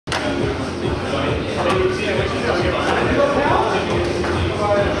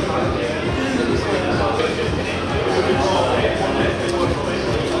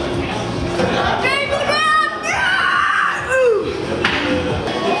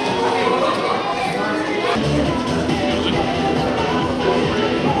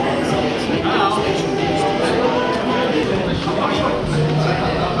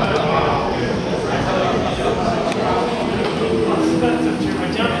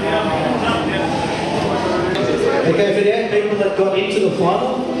Okay, for the 8 people that got into the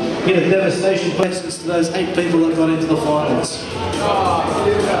final, get a devastation places to those 8 people that got into the finals.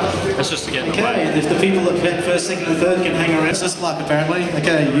 That's just to get in the Okay, way. and if the people that bet first, second and third can hang around, it's just luck apparently.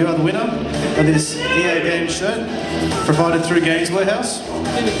 Okay, you are the winner of this EA Games shirt, provided through Games Warehouse,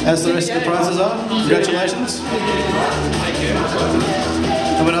 as the rest of the prizes are. Congratulations.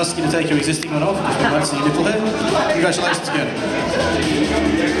 I'm going to ask you to take your existing one off, because we won't see your nipple hair. Congratulations again.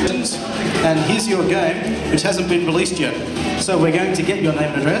 And here's your game, which hasn't been released yet. So we're going to get your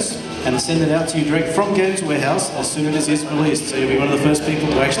name and address and send it out to you direct from Games Warehouse as soon as it's released. So you'll be one of the first people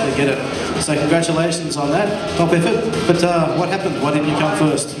to actually get it. So congratulations on that. Top effort. But what happened? Why didn't you come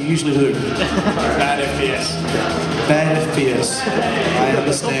first? You usually do. Bad FPS. Bad FPS. I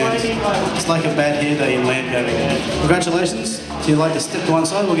understand. It's like a bad hair day in LAN gaming. Congratulations. If you'd like to step to one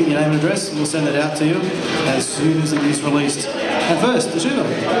side, we'll get your name and address and we'll send it out to you as soon as it is released. And first, the shooter.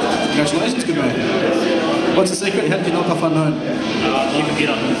 Congratulations, good man. What's the secret? How did you knock off unknown? New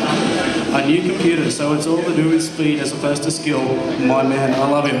computer. A new computer, so it's all to do with speed as opposed to skill. My man, I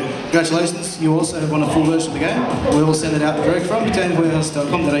love him. Congratulations, you also have won a full version of the game. We will send it out direct from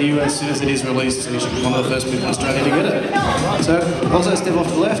gamewarehouse.com.au as soon as it is released, so you should be one of the first people in Australia to get it. So, also step off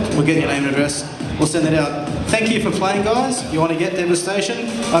to the left, we'll get your name and address, we'll send it out. Thank you for playing, guys. You want to get Devastation?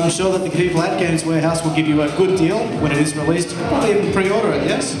 I'm sure that the people at Games Warehouse will give you a good deal when it is released. You can probably even pre-order it,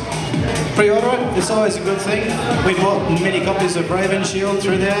 yes? Pre-order it, it's always a good thing. We bought many copies of Raven Shield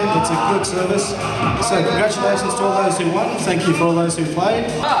through there, it's a good service. So congratulations to all those who won, thank you for all those who played.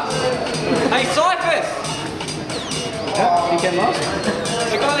 Hey, Cyphus! Yeah, you came last?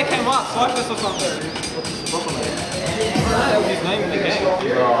 The guy that came up, Cyphus or something. That was his name in the game.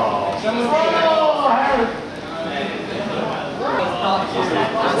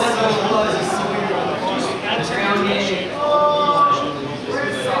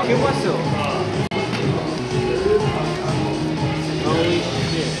 Kill myself. Holy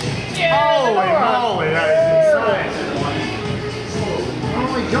shit. Yeah, holy moly, that is insane. How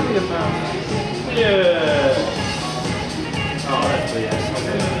am I jumping about? Yeah. Oh, that's BS.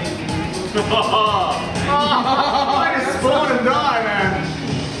 I just spawn and die, man.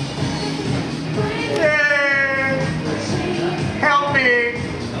 Yeah. Help me.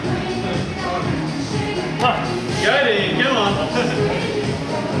 Cody, come on.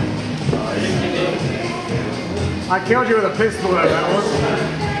 I killed you with a pistol there, that was.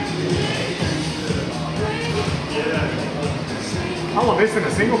 I want this in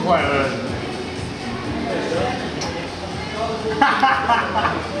a single player though.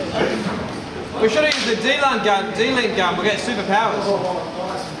 We should have used the D-Link gun, we'll get superpowers.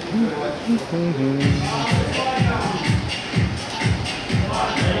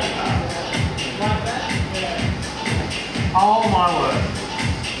 Oh my word.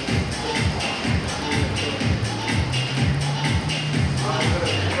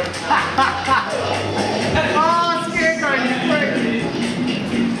 Oh, Scarecrow, you freak!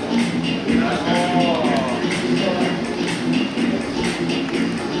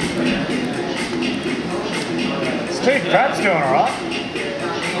 Steve Crab's doing alright.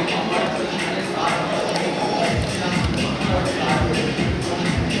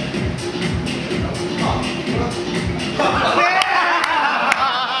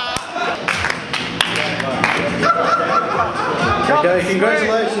 Okay,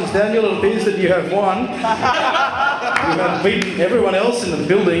 congratulations Daniel, it appears that you have won. You have beaten everyone else in the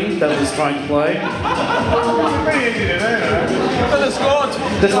building that was trying to play. Pretty easy to do, though.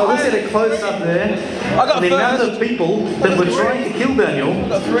 That's why we said it close up there. I got the amount first. of people that were trying to kill Daniel,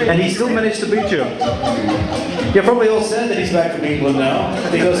 and he still managed to beat you. You're probably all sad that he's back from England now,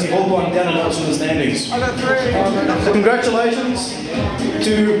 because you've all gone down and watched the standings. I got 3. So congratulations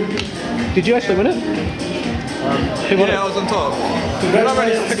to... Did you actually win it? Who won it? I was on top.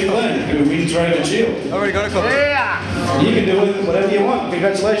 Congratulations to Glenn, who wins Raven Shield. I already got a copy. Yeah! You can do it whatever you want.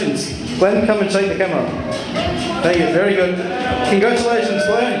 Congratulations. Glenn, come and shake the camera. Thank you, very good. Congratulations,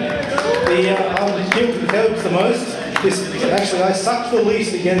 Glenn. The kill who helped the most is actually I sucked the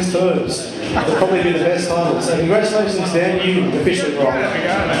least against Herbs. It'll probably be the best title. So congratulations, Dan, you officially rock.